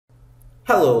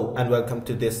Hello and welcome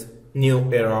to this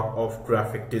new era of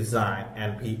graphic design,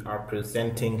 and we are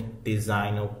presenting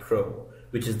Designo Pro,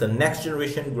 which is the next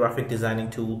generation graphic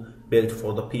designing tool built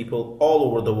for the people all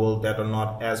over the world that are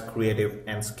not as creative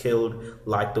and skilled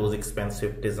like those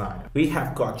expensive designers. We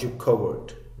have got you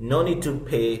covered. No need to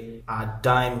pay a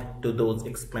dime to those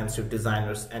expensive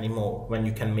designers anymore when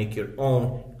you can make your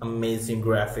own amazing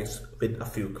graphics with a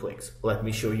few clicks. Let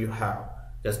me show you how.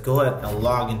 Just go ahead and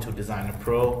log into Designo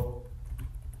Pro.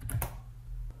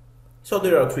 So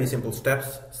there are three simple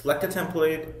steps. Select a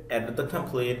template, edit the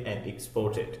template, and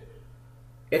export it.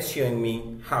 It's showing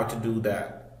me how to do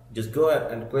that. Just go ahead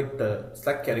and click the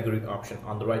select category option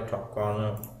on the right top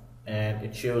corner, and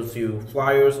it shows you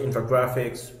flyers,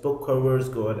 infographics, book covers.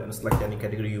 Go ahead and select any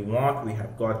category you want. We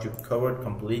have got you covered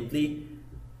completely.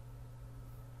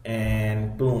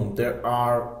 And boom, there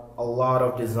are a lot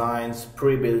of designs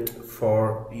pre-built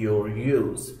for your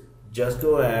use. Just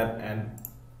go ahead and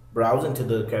browse into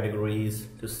the categories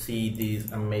to see these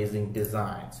amazing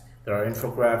designs. There are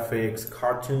infographics,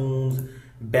 cartoons,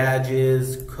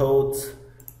 badges, quotes,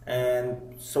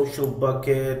 and social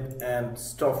bucket and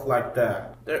stuff like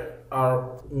that. There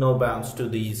are no bounds to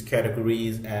these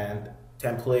categories and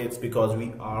templates because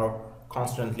we are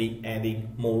constantly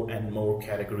adding more and more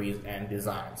categories and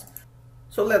designs.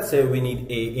 So let's say we need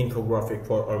a infographic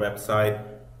for our website,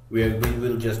 where we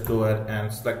will just go ahead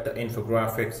and select the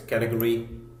infographics category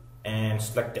and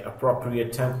select the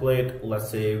appropriate template. Let's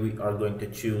say we are going to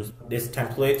choose this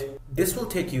template. This will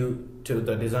take you to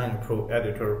the Designo Pro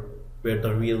editor where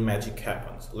the real magic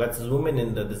happens. Let's zoom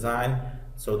in the design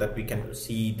so that we can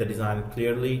see the design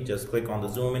clearly. Just click on the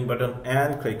zoom in button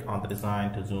and click on the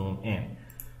design to zoom in.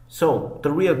 So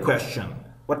the real question,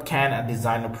 what can a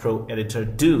Designo Pro editor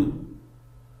do?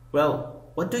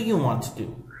 Well, what do you want to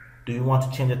do? Do you want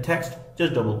to change the text?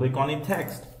 Just double click on the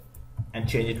text and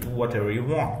change it to whatever you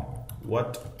want.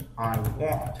 What I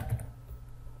want.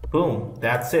 Boom,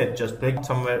 that's it. Just click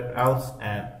somewhere else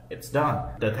and it's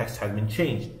done. The text has been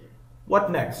changed.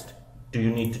 What next? Do you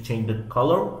need to change the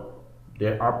color?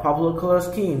 There are popular color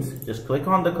schemes. Just click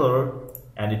on the color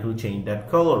and it will change that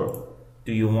color.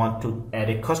 Do you want to add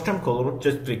a custom color?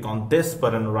 Just click on this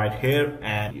button right here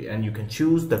and you can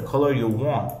choose the color you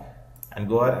want. And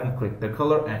go ahead and click the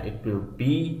color and it will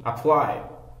be applied.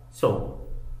 So,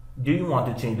 do you want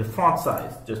to change the font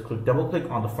size? Just double click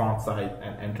on the font size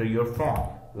and enter your font.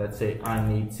 Let's say I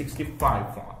need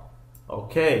 65 font.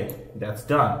 Okay, that's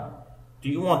done. Do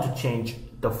you want to change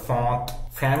the font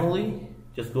family?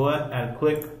 Just go ahead and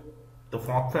click the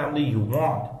font family you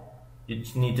want. You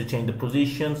just need to change the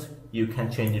positions. You can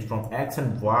change it from X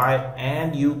and Y,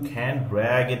 and you can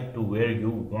drag it to where you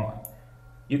want.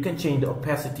 You can change the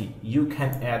opacity. You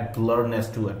can add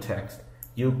blurriness to a text.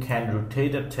 You can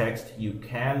rotate a text. You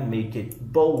can make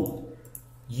it bold.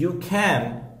 You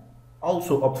can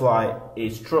also apply a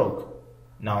stroke.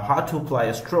 Now, how to apply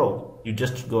a stroke? You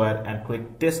just go ahead and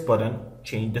click this button,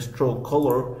 change the stroke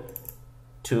color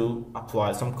to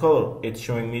apply some color. It's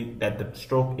showing me that the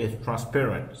stroke is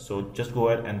transparent. So just go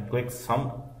ahead and click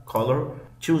some color,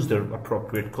 choose the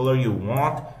appropriate color you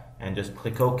want, and just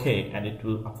click OK, and it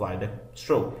will apply the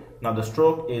stroke. Now the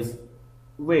stroke is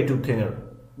way too thinner.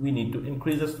 We need to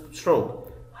increase the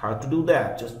stroke. How to do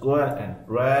that? Just go ahead and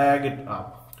drag it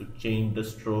up to change the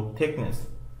stroke thickness,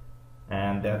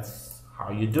 and that's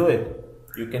how you do it.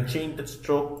 You can change the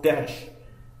stroke dash.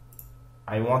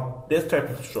 I want this type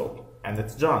of stroke, and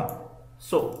it's done.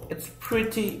 So it's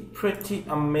pretty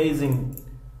amazing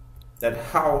that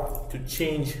how to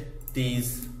change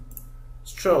these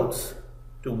strokes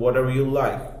to whatever you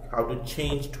like, how to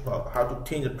change the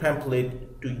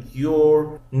template to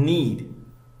your need.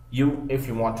 If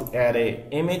you want to add a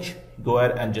image, go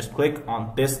ahead and just click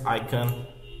on this icon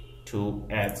to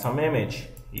add some image.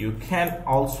 You can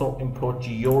also import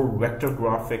your vector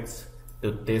graphics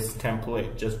to this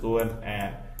template. Just go ahead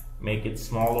and make it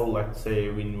smaller. Let's say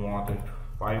we want it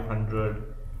 500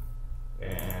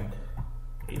 and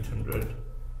 800,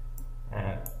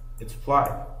 and it's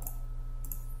applied.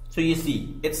 So you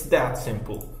see, it's that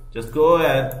simple. Just go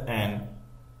ahead and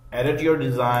edit your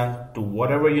design to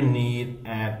whatever you need,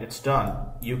 and it's done.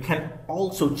 You can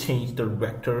also change the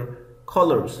vector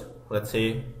colors. Let's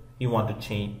say you want to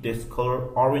change this color,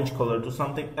 orange color, to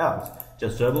something else.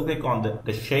 Just double click on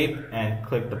the shape and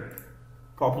click the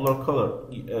popular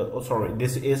color.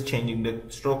 This is changing the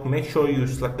stroke. Make sure you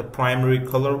select the primary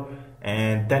color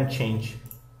and then change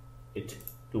it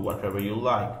to whatever you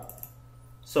like.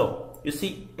 So you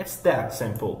see, it's that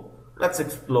simple. Let's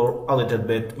explore a little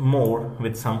bit more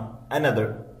with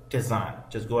another design.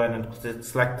 Just go ahead and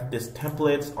select this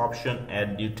templates option,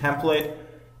 add new template,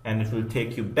 and it will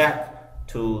take you back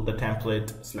to the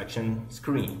template selection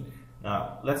screen.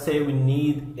 Now let's say we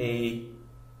need a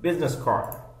business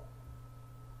card.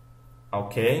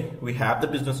 Okay, we have the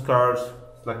business cards.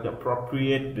 Select the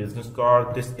appropriate business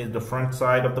card. This is the front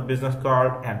side of the business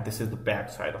card and this is the back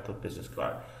side of the business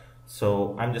card.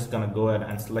 So I'm just gonna go ahead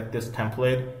and select this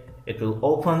template. It will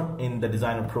open in the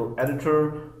Designo Pro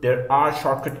editor. There are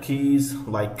shortcut keys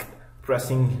like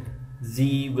pressing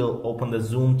Z will open the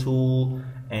zoom tool,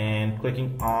 and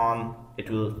clicking on it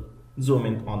will zoom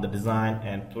in on the design,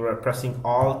 and pressing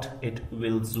Alt it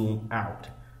will zoom out.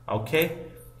 Okay,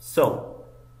 so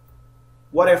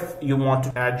what if you want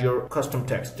to add your custom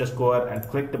text? Just go ahead and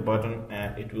click the button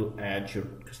and it will add your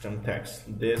custom text.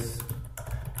 This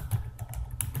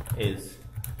is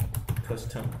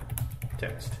custom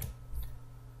text.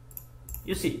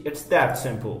 You see, it's that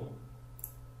simple.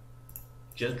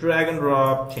 Just drag and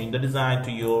drop, change the design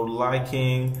to your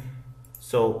liking.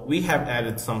 So we have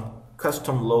added some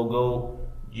custom logo.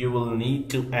 You will need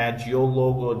to add your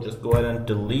logo. Just go ahead and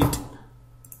delete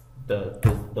the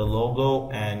logo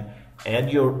and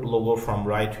add your logo from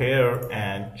right here,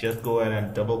 and just go ahead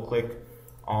and double click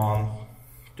on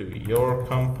to your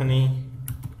company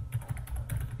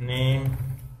name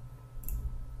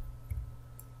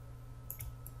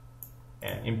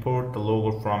and import the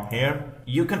logo from here.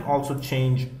 You can also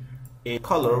change a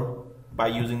color by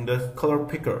using the color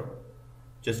picker.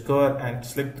 Just go ahead and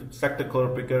select the color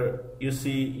picker. You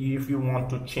see, if you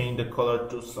want to change the color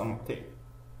to something,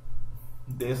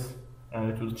 this,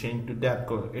 and it will change to that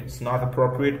color. It's not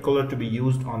appropriate color to be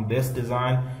used on this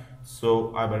design,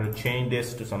 so I better change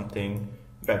this to something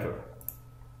better.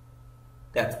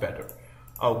 That's better.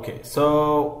 Okay,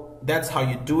 so that's how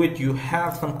you do it. You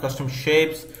have some custom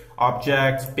shapes,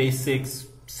 objects, basics,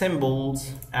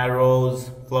 symbols,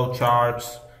 arrows,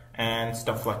 flowcharts, and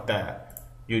stuff like that.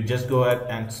 You just go ahead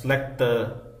and select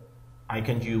the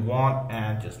icon you want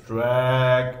and just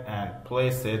drag and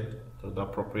place it to the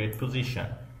appropriate position.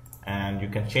 And you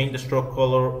can change the stroke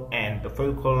color and the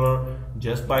fill color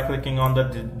just by clicking on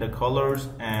the colors,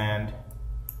 and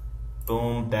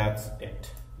boom, that's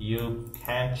it. You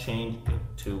can change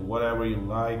it to whatever you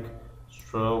like.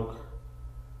 Stroke.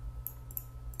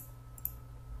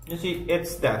 You see,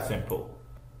 it's that simple.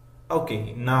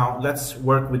 Okay, now let's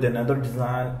work with another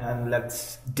design and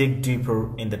let's dig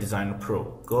deeper in the Designo Pro.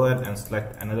 Go ahead and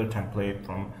select another template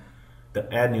from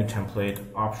the add new template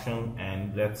option,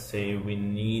 and let's say we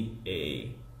need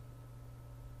a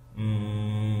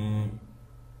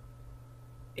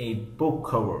book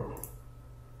cover.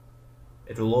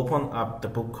 It will open up the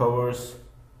book covers.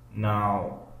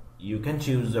 Now you can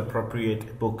choose the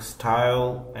appropriate book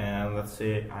style, and let's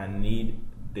say I need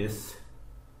this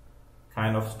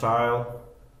kind of style,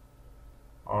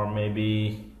 or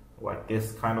maybe like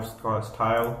this kind of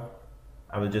style.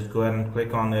 I will just go ahead and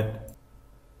click on it.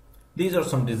 These are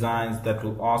some designs that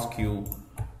will ask you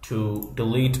to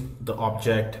delete the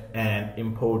object and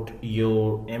import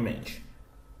your image.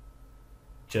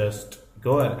 Just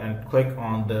go ahead and click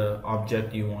on the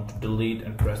object you want to delete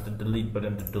and press the delete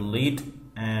button to delete,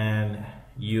 and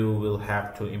you will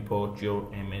have to import your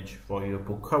image for your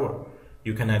book cover.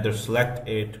 You can either select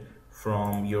it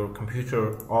from your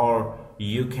computer or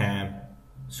you can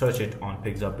search it on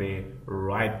Pixabay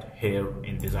right here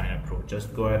in Designo Pro.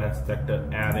 Just go ahead and select the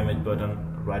add image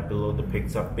button right below the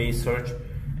Pixabay search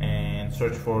and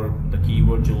search for the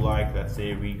keyword you like. Let's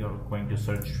say we are going to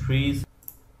search trees.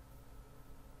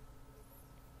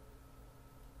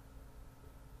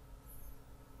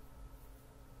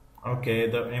 Okay,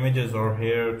 the images are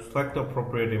here. Select the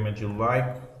appropriate image you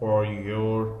like for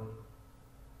your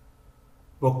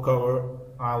book cover.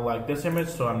 I like this image,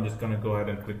 so I'm just gonna go ahead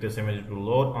and click this image to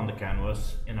load on the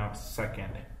canvas in a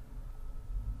second.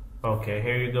 Okay,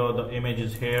 here you go, the image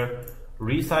is here.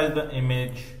 Resize the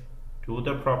image to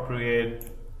the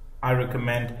appropriate. I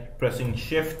recommend pressing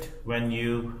shift when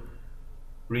you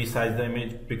resize the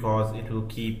image because it will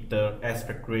keep the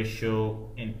aspect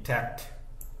ratio intact.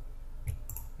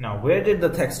 Now, where did the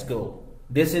text go?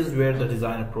 This is where the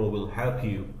Designo Pro will help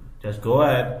you. Just go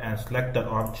ahead and select the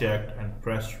object and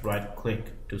press right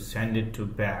click to send it to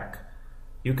back.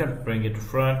 You can bring it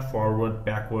front, forward,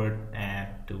 backward, and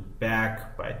to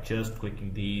back by just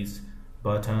clicking these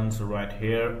buttons right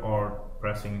here or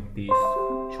pressing these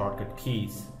shortcut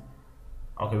keys.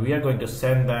 Okay, we are going to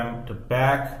send them to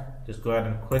back. Just go ahead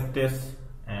and click this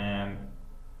and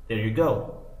there you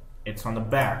go. It's on the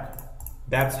back.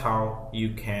 That's how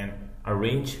you can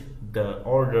arrange the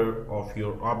order of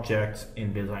your objects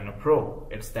in Designo Pro.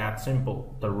 It's that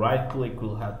simple. The right click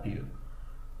will help you.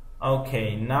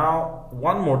 Okay, now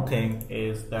one more thing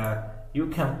is that you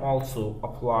can also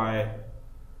apply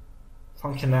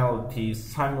functionalities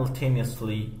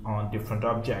simultaneously on different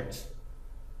objects.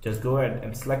 Just go ahead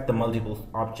and select the multiple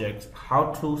objects.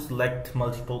 How to select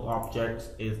multiple objects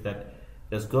is that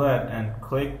just go ahead and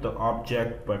click the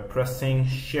object by pressing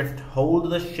shift, hold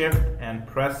the shift and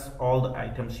press all the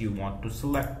items you want to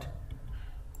select.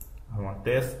 I want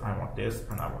this, I want this,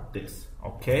 and I want this.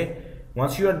 Okay,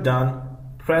 once you are done,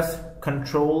 press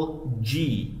Ctrl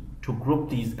G to group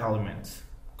these elements.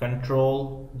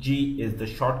 Ctrl G is the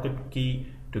shortcut key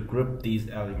to group these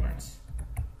elements.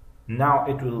 Now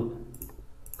it will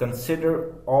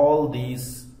consider all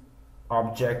these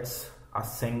objects a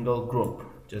single group.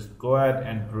 Just go ahead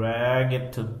and drag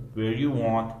it to where you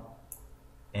want,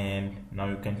 and now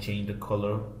you can change the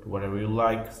color to whatever you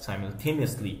like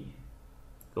simultaneously.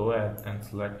 Go ahead and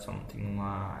select something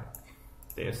like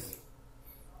this.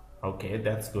 Okay,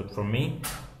 that's good for me.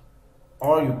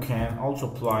 Or you can also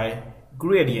apply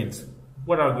gradients.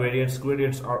 What are gradients?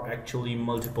 Gradients are actually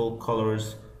multiple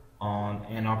colors on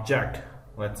an object.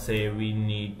 Let's say we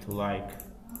need like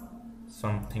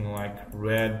something like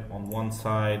red on one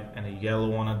side and a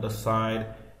yellow on the other side.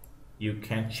 You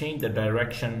can change the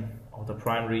direction of the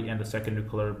primary and the secondary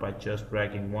color by just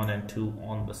dragging 1 and 2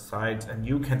 on the sides, and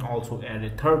you can also add a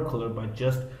third color by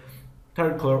just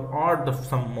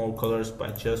some more colors by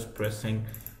just pressing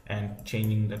and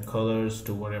changing the colors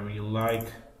to whatever you like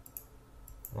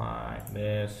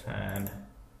this, and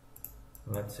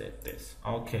let's say this.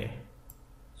 Okay,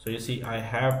 so you see I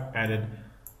have added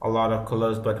a lot of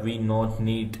colors, but we don't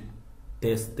need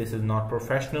this. This is not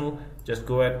professional. Just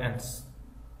go ahead and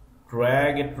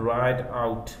drag it right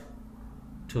out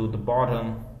to the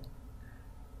bottom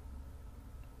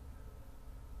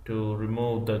to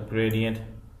remove the gradient,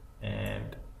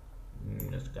 and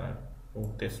just gonna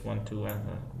move this one too and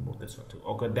move this one too.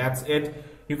 Okay, that's it.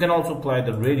 You can also apply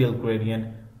the radial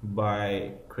gradient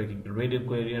by clicking the radial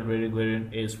gradient. Radial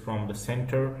gradient is from the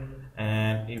center,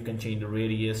 and you can change the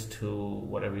radius to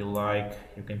whatever you like.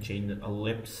 You can change the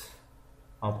ellipse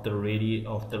of the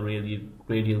radial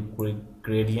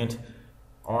gradient,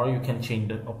 or you can change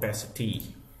the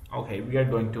opacity. Okay, we are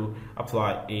going to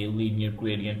apply a linear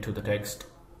gradient to the text,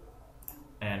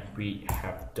 and we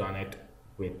have done it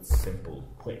with simple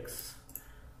clicks.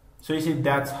 So you see,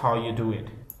 that's how you do it.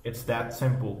 It's that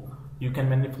simple. You can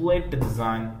manipulate the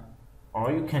design,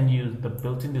 or you can use the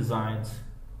built-in designs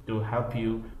to help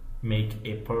you make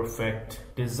a perfect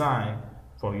design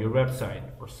for your website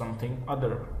or something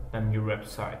other than your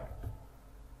website.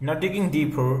 Now, digging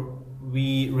deeper,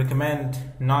 we recommend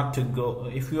not to go,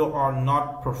 if you are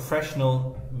not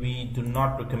professional, we do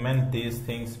not recommend these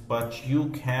things, but you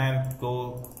can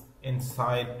go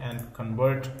inside and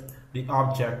convert the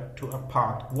object to a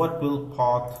path. What will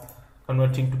path,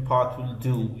 converting to path will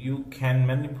do? You can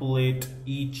manipulate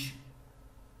each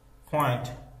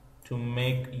point to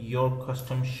make your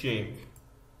custom shape,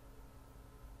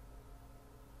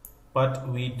 but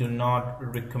we do not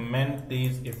recommend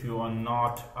these if you are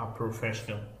not a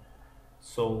professional.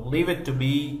 So leave it to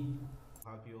be,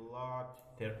 help you a lot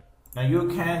there. Now you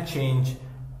can change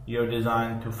your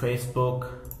design to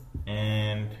Facebook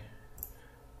and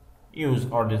use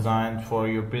our design for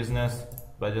your business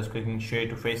by just clicking share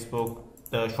to Facebook.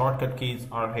 The shortcut keys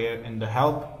are here in the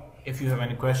help. If you have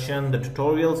any question, the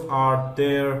tutorials are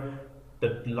there.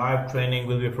 The live training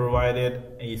will be provided.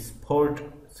 A support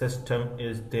system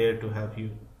is there to help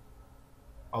you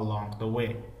along the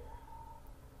way.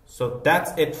 So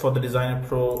that's it for the Designo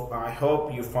Pro. I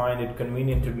hope you find it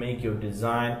convenient to make your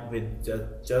design with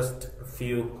just a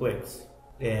few clicks,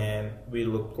 and we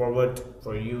look forward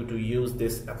for you to use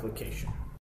this application.